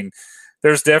 I mean,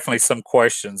 there's definitely some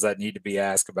questions that need to be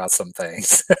asked about some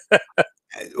things.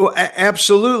 Well,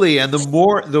 absolutely, and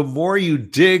the more you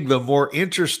dig, the more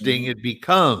interesting it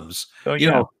becomes. Oh,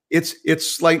 yeah.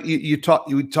 It's like you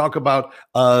talk about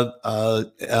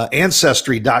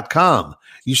ancestry.com.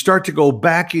 You start to go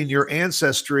back in your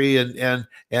ancestry, and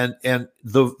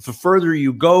the further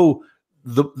you go,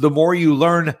 the more you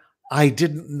learn. I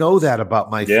didn't know that about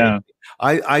my family.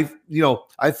 I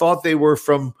thought they were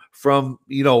from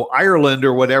Ireland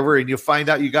or whatever, and you find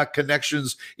out you got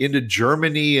connections into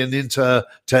Germany and into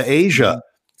Asia.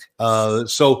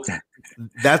 So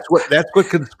that's what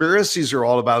conspiracies are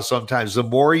all about. Sometimes the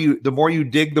more you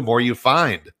dig, the more you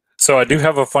find. So I do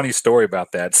have a funny story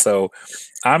about that. So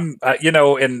I'm,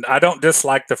 and I don't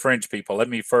dislike the French people. Let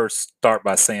me first start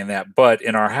by saying that. But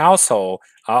in our household,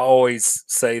 I always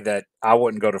say that I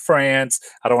wouldn't go to France.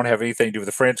 I don't want to have anything to do with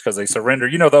the French because they surrender.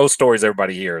 You know, those stories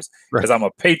everybody hears because Right. I'm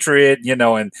a patriot,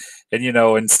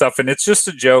 and stuff. And it's just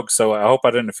a joke. So I hope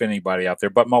I didn't offend anybody out there.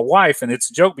 But my wife, and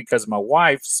it's a joke because my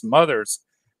wife's mother's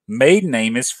maiden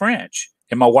name is French.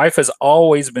 And my wife has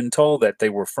always been told that they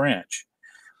were French.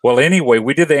 Well, anyway,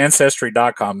 we did the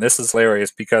ancestry.com. This is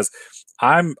hilarious because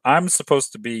I'm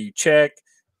supposed to be Czech,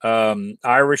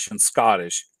 Irish, and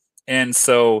Scottish. And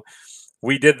so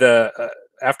we did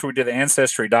after we did the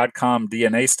ancestry.com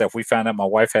DNA stuff, we found out my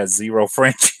wife has 0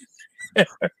 French.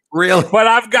 Really? But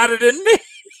I've got it in me.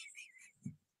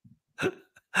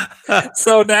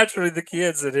 So naturally, the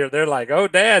kids in here, they're like, "Oh,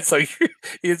 Dad, so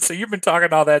you've been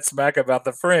talking all that smack about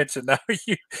the French, and now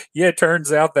it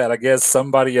turns out that I guess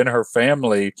somebody in her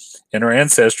family, in her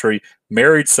ancestry,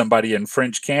 married somebody in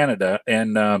French Canada,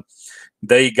 and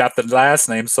they got the last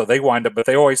name, so they wind up, but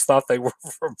they always thought they were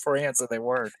from France, and they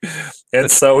weren't. And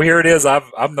so here it is.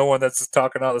 I'm the one that's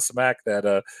talking all the smack that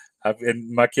and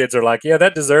my kids are like, "Yeah,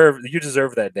 you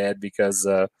deserve that, Dad, because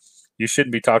you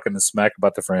shouldn't be talking the smack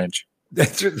about the French."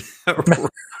 That's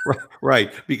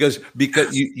right, because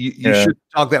you should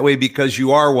talk that way because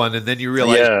you are one, and then you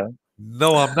realize,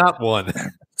 no, I'm not one.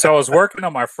 So I was working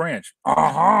on my French.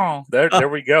 There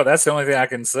we go. That's the only thing I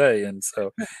can say. And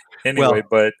so, anyway,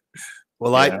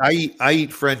 I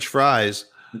eat French fries.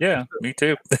 Yeah, me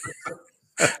too.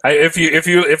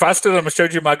 If I stood up and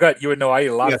showed you my gut, you would know I eat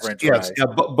a lot of French fries. Yeah,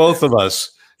 both of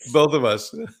us.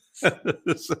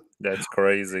 That's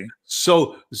crazy.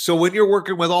 So when you're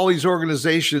working with all these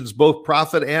organizations, both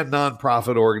profit and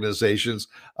nonprofit organizations,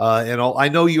 I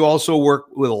know you also work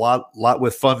with a lot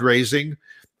with fundraising,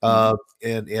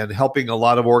 and helping a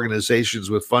lot of organizations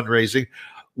with fundraising.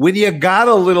 When you got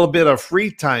a little bit of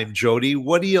free time, Jody,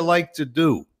 what do you like to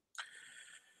do?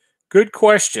 Good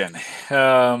question.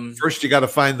 First, you got to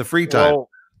find the free time. Well,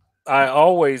 I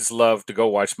always love to go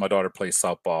watch my daughter play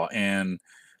softball, and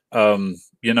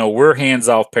we're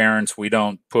hands-off parents. We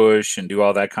don't push and do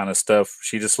all that kind of stuff.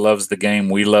 She just loves the game.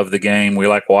 We love the game. We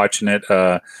like watching it.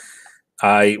 What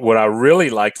I really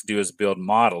like to do is build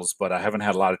models, but I haven't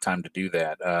had a lot of time to do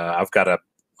that. I've got a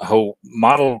whole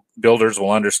model builders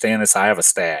will understand this. I have a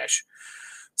stash.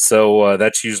 So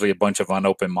that's usually a bunch of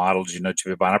unopened models,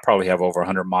 I probably have over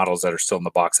 100 models that are still in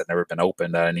the box that never been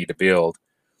opened that I need to build.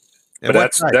 But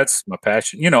that's my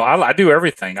passion. I do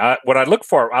everything. What I look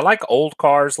for, I like old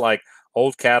cars, like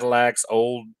old Cadillacs,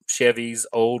 old Chevys,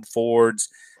 old Fords,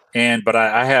 but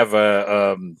I have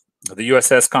the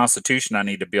USS Constitution I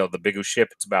need to build, the biggest ship.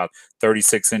 It's about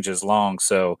 36 inches long,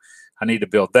 so I need to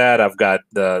build that. I've got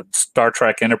the Star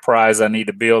Trek Enterprise I need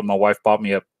to build. My wife bought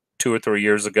me up 2 or 3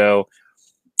 years ago.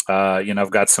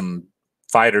 I've got some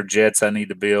fighter jets I need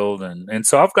to build, and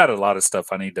so I've got a lot of stuff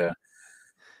I need to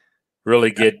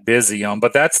really get busy on.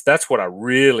 But that's what I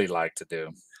really like to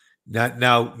do.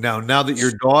 Now that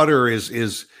your daughter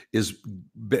is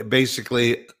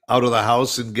basically out of the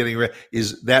house and getting ready,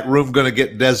 is that room going to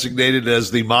get designated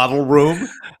as the model room?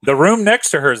 The room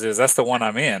next to hers that's the one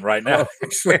I'm in right now.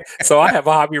 So I have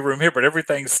a hobby room here, but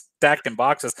everything's stacked in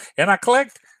boxes, and I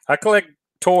collect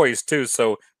toys too.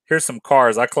 So here's some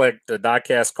cars. I collect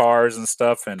die-cast cars and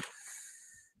stuff,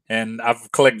 and I've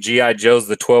collected G.I. Joes,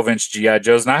 the 12-inch G.I.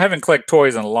 Joes, and I haven't collected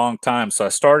toys in a long time. So I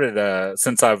started,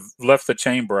 since I've left the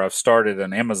chamber, I've started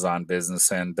an Amazon business,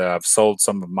 and I've sold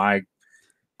some of my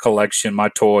collection, my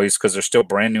toys, because they're still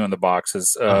brand new in the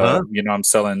boxes. I'm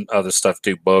selling other stuff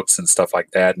too, books and stuff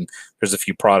like that, and there's a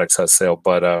few products I sell.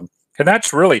 But and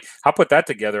that's really, I put that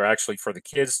together actually for the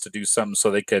kids to do something so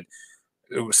they could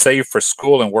save for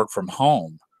school and work from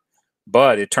home.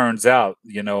 But it turns out,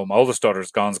 my oldest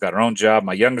daughter's gone, got her own job.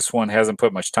 My youngest one hasn't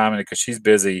put much time in it because she's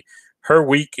busy. Her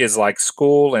week is like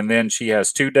school, and then she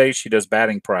has 2 days she does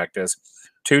batting practice,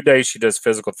 2 days she does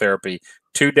physical therapy,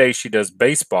 2 days she does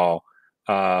baseball.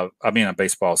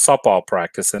 Softball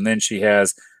practice, and then she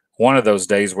has one of those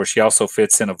days where she also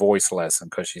fits in a voice lesson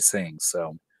because she sings.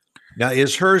 So now,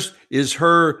 is her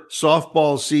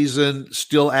softball season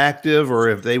still active, or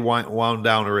have they wound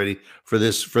down already for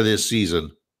this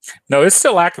season? No, it's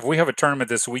still active. We have a tournament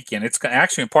this weekend. It's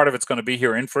actually part of it's going to be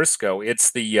here in Frisco.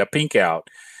 It's the Pink Out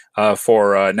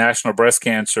for National Breast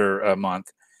Cancer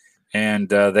Month,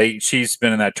 and she's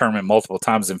been in that tournament multiple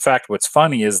times. In fact, what's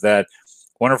funny is that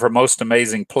one of her most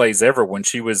amazing plays ever, when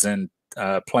she was in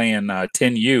playing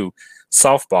 10U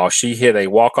softball, she hit a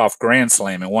walk-off grand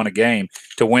slam and won a game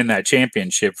to win that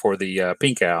championship for the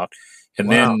Pink Out.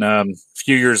 And then a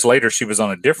few years later, she was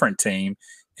on a different team,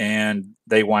 and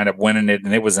they wind up winning it.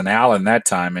 And it was in Allen that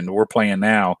time, and we're playing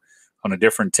now on a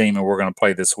different team, and we're going to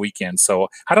play this weekend. So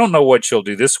I don't know what she'll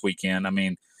do this weekend. I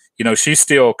mean, she's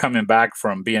still coming back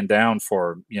from being down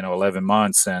for 11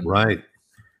 months, and right.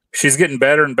 She's getting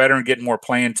better and better and getting more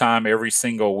playing time every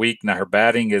single week. Now her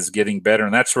batting is getting better,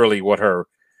 and that's really what her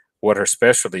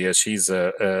specialty is. She's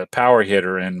a power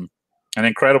hitter and an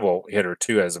incredible hitter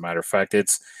too. As a matter of fact,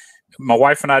 my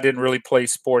wife and I didn't really play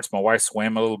sports. My wife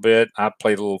swam a little bit. I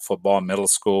played a little football in middle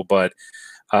school, but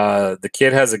the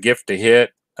kid has a gift to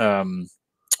hit.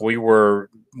 We were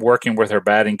working with her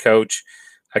batting coach,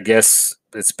 I guess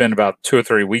it's been about 2 or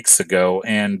 3 weeks ago,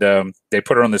 and they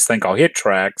put her on this thing called Hit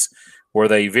Tracks, where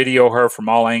they video her from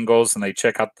all angles and they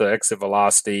check out the exit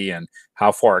velocity and how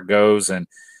far it goes. And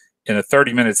in a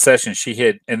 30-minute session, she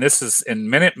hit, and this is in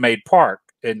Minute Maid Park,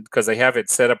 and because they have it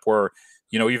set up where,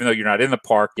 even though you're not in the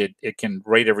park, it can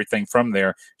rate everything from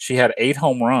there. She had 8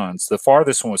 home runs. The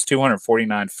farthest one was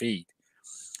 249 feet.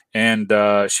 And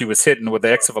she was hitting with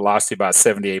the exit velocity about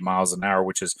 78 miles an hour,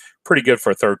 which is pretty good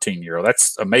for a 13-year-old.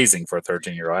 That's amazing for a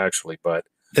 13-year-old, actually. But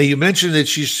now, you mentioned that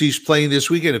she's playing this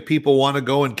weekend. If people want to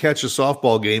go and catch a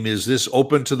softball game, is this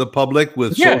open to the public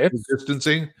with social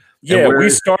distancing? Yeah, we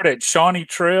start at Shawnee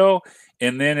Trail,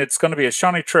 and then it's going to be at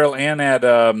Shawnee Trail and at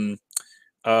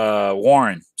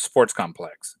Warren Sports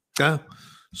Complex. Yeah.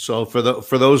 So for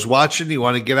those watching, you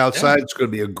want to get outside. Yeah. It's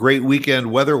going to be a great weekend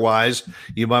weather-wise.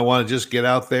 You might want to just get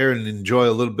out there and enjoy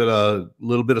a little bit of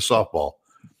softball.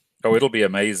 Oh, it'll be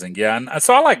amazing. Yeah. And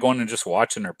so I like going and just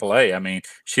watching her play. I mean,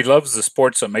 she loves the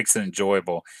sport, so it makes it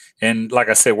enjoyable. And like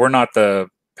I said, we're not the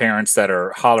parents that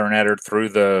are hollering at her through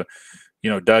the,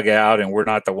 dugout, and we're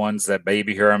not the ones that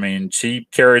baby her. I mean, she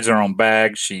carries her own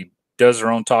bag. She does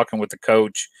her own talking with the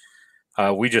coach.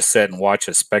 We just sit and watch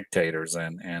as spectators,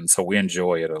 and so we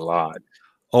enjoy it a lot.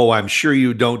 Oh, I'm sure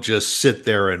you don't just sit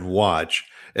there and watch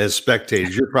as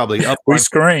spectators. You're probably up. We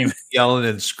scream, yelling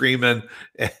and screaming.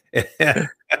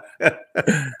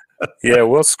 Yeah,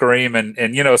 we'll scream,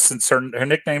 and since her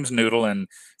nickname's Noodle, and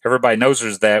everybody knows her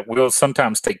as that, we'll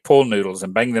sometimes take pool noodles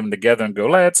and bang them together and go,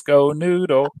 "Let's go,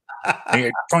 Noodle!"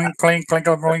 Clink, clink, clink,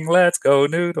 clink, let's go,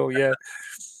 Noodle! Yeah.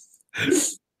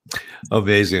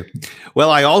 Amazing. Well,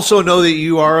 I also know that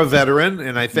you are a veteran,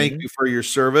 and I thank you for your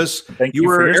service. Thank you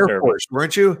were for your Air Force,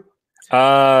 weren't you?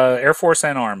 Air Force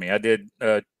and Army. I did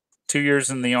 2 years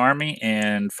in the Army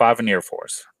and 5 in the Air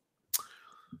Force.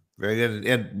 Very good.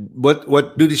 And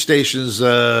what duty stations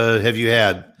have you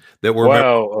had that were?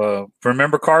 Well,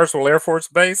 remember Carswell Air Force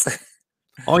Base?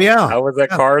 Oh yeah, I was at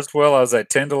Carswell. I was at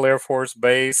Tyndall Air Force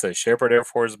Base, at Shepherd Air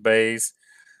Force Base,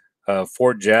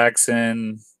 Fort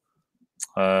Jackson.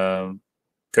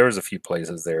 There was a few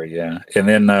places there, yeah. And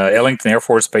then Ellington Air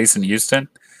Force Base in Houston.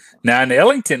 Now, in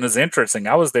Ellington was interesting.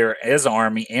 I was there as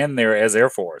Army and there as Air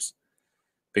Force,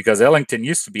 because Ellington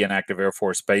used to be an active Air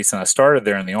Force base, and I started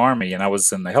there in the Army, and I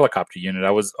was in the helicopter unit.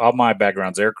 All my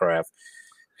background's aircraft,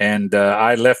 and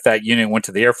I left that unit, went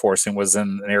to the Air Force, and was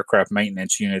in an aircraft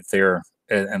maintenance unit there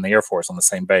in the Air Force on the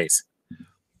same base.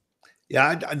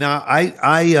 Yeah. Now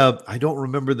I don't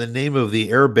remember the name of the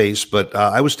air base, but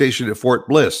I was stationed at Fort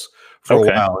Bliss for a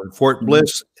while, and Fort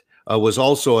Bliss was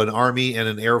also an Army and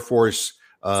an Air Force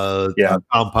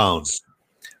compound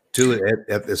too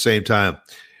at the same time.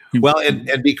 Well,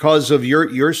 and because of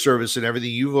your service and everything,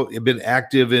 you've been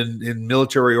active in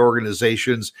military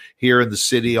organizations here in the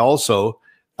city also,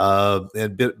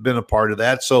 and been a part of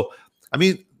that. So, I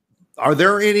mean, are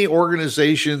there any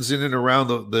organizations in and around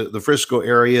the Frisco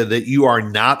area that you are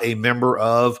not a member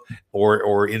of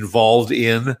or involved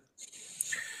in?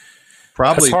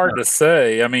 Probably. It's hard to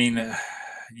say. I mean,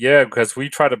 yeah, because we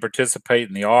try to participate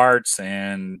in the arts,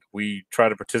 and we try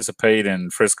to participate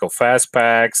in Frisco Fast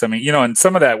Packs. I mean, and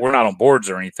some of that we're not on boards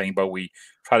or anything, but we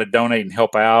try to donate and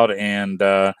help out. And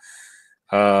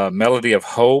Melody of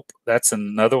Hope, that's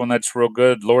another one that's real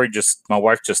good. My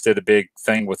wife just did a big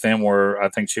thing with them where I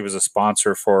think she was a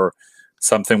sponsor for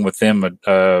something with them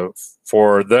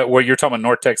for what you're talking about,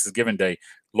 North Texas Giving Day.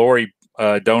 Lori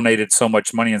donated so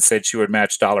much money and said she would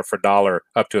match dollar for dollar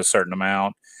up to a certain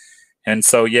amount. And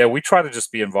so, yeah, we try to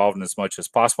just be involved in as much as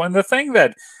possible. And the thing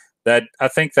that I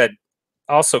think that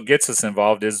also gets us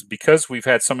involved is because we've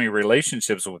had so many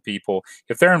relationships with people.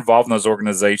 If they're involved in those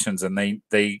organizations and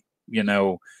they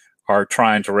are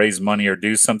trying to raise money or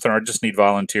do something or just need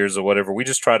volunteers or whatever, we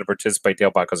just try to participate to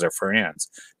help out because they're friends.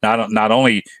 Not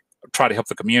only try to help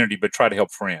the community, but try to help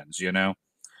friends,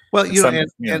 Well,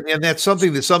 and that's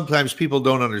something that sometimes people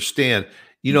don't understand.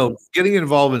 Getting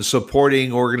involved in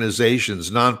supporting organizations,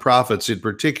 nonprofits in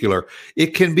particular,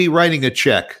 it can be writing a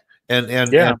check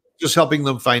and just helping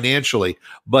them financially,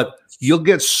 but you'll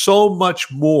get so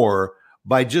much more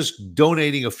by just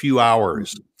donating a few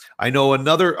hours. I know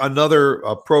another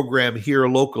program here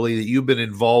locally that you've been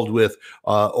involved with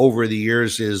over the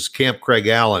years is Camp Craig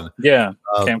Allen. Yeah,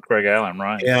 Camp Craig Allen,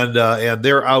 right? And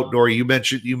they're outdoor. You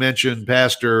mentioned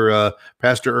Pastor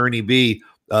Ernie B.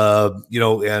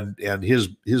 And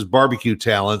his barbecue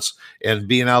talents and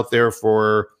being out there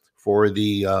for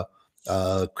the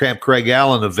Camp Craig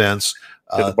Allen events.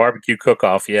 The barbecue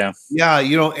cook-off, yeah. Yeah,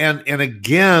 and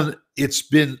again, it's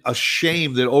been a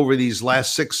shame that over these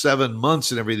last 6-7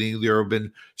 months and everything, there have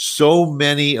been so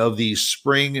many of these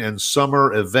spring and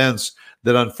summer events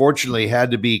that unfortunately had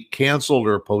to be canceled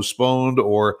or postponed,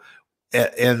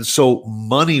 and so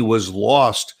money was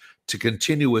lost to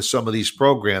continue with some of these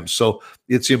programs. So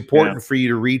it's important for you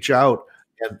to reach out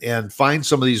and find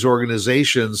some of these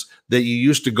organizations that you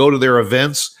used to go to their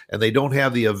events and they don't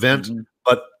have the event,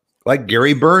 but like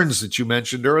Gary Burns that you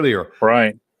mentioned earlier,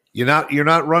 right? You're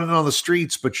not running on the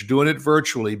streets, but you're doing it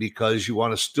virtually because you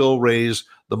want to still raise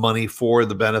the money for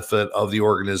the benefit of the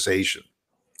organization.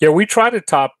 Yeah, we try to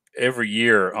top every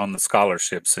year on the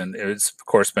scholarships, and it's of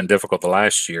course been difficult the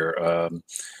last year.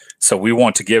 So we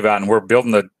want to give out, and we're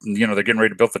building they're getting ready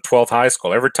to build the 12th high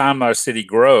school. Every time our city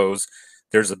grows,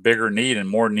 there's a bigger need and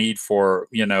more need for,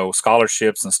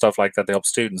 scholarships and stuff like that to help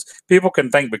students. People can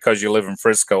think because you live in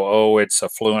Frisco, oh, it's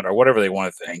affluent or whatever they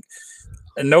want to think.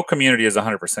 And no community is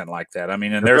 100% like that. I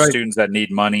mean, and there's students that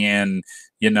need money, and,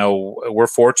 we're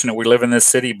fortunate we live in this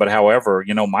city, but however,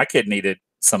 my kid needed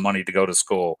some money to go to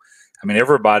school. I mean,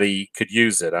 everybody could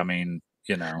use it. I mean,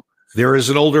 There is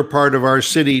an older part of our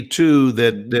city too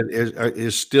that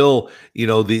is still,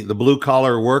 the blue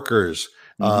collar workers,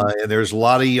 and there's a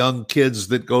lot of young kids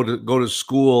that go to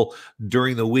school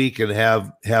during the week and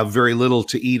have very little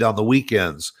to eat on the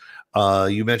weekends.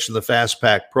 You mentioned the Fast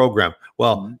Pack program.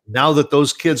 Well, now that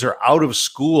those kids are out of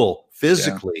school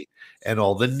physically and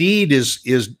all, the need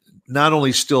is not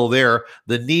only still there,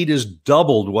 the need is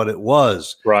doubled what it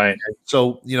was. Right. And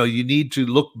so, you need to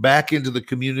look back into the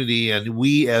community, and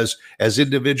we as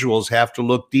individuals have to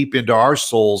look deep into our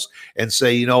souls and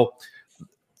say,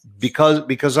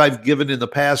 because I've given in the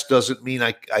past doesn't mean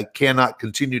I cannot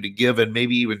continue to give, and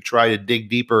maybe even try to dig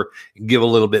deeper and give a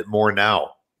little bit more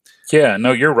now. Yeah,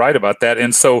 no, you're right about that.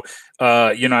 And so,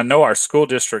 I know our school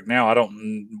district now,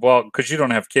 because you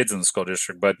don't have kids in the school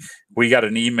district, but we got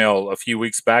an email a few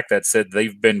weeks back that said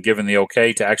they've been given the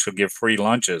okay to actually give free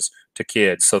lunches to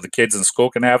kids so the kids in school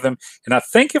can have them. And I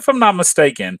think, if I'm not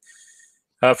mistaken,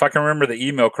 if I can remember the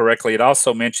email correctly, it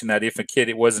also mentioned that if a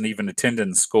kid wasn't even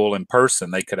attending school in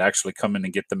person, they could actually come in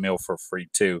and get the meal for free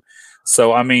too.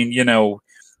 So, I mean,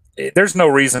 there's no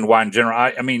reason why in general.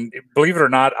 I mean, believe it or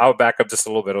not, I'll back up just a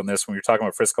little bit on this when you're talking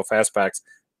about Frisco Fast Packs.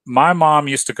 My mom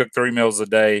used to cook 3 meals a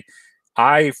day.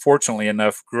 I, fortunately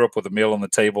enough, grew up with a meal on the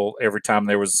table every time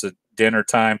there was a dinner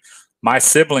time. My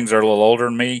siblings are a little older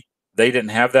than me. They didn't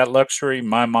have that luxury.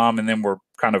 My mom and them were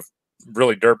kind of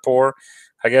really dirt poor,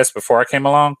 I guess, before I came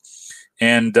along.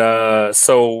 And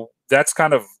so that's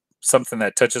kind of something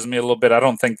that touches me a little bit. I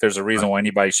don't think there's a reason why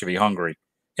anybody should be hungry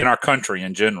in our country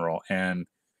in general. And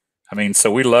I mean,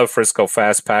 so we love Frisco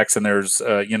Fast Packs, and there's,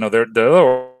 the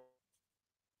other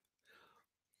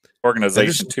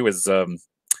organization too is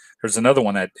there's another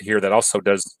one that also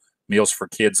does meals for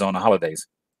kids on the holidays.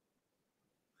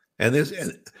 And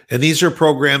these are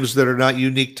programs that are not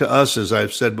unique to us, as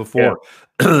I've said before.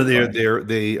 Yeah.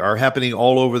 They are happening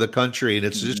all over the country, and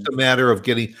it's just a matter of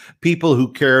getting people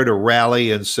who care to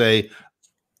rally and say,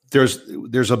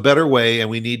 "There's a better way, and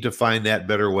we need to find that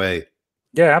better way."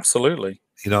 Yeah, absolutely.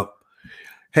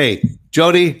 Hey,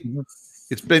 Jody,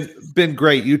 it's been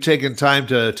great. You taking time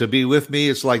to be with me.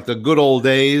 It's like the good old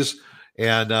days.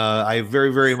 And I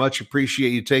very, very much appreciate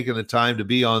you taking the time to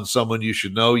be on Someone You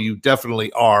Should Know. You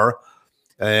definitely are.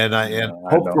 And I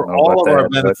hope for all of our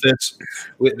benefits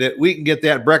that we can get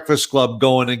that breakfast club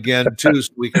going again too,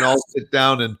 so we can all sit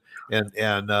down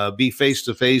and be face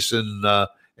to face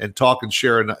and talk and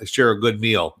share a good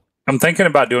meal. I'm thinking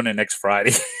about doing it next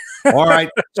Friday. All right,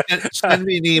 send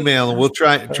me an email and we'll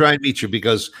try and meet you,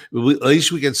 because at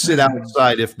least we can sit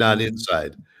outside, if not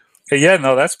inside. Yeah,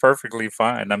 no, that's perfectly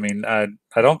fine. I mean, I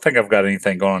don't think I've got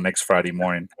anything going on next Friday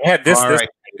morning. I had this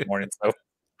morning. So,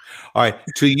 all right,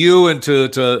 to you and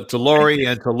to Lori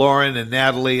and to Lauren and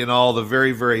Natalie and all, the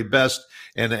very, very best.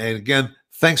 And again,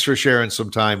 thanks for sharing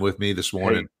some time with me this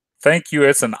morning. Hey, thank you.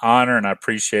 It's an honor, and I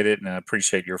appreciate it, and I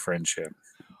appreciate your friendship.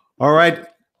 All right.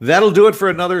 That'll do it for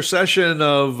another session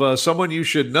of Someone You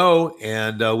Should Know,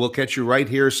 and we'll catch you right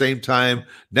here, same time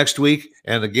next week.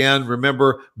 And again,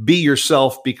 remember, be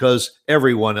yourself, because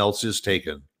everyone else is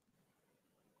taken.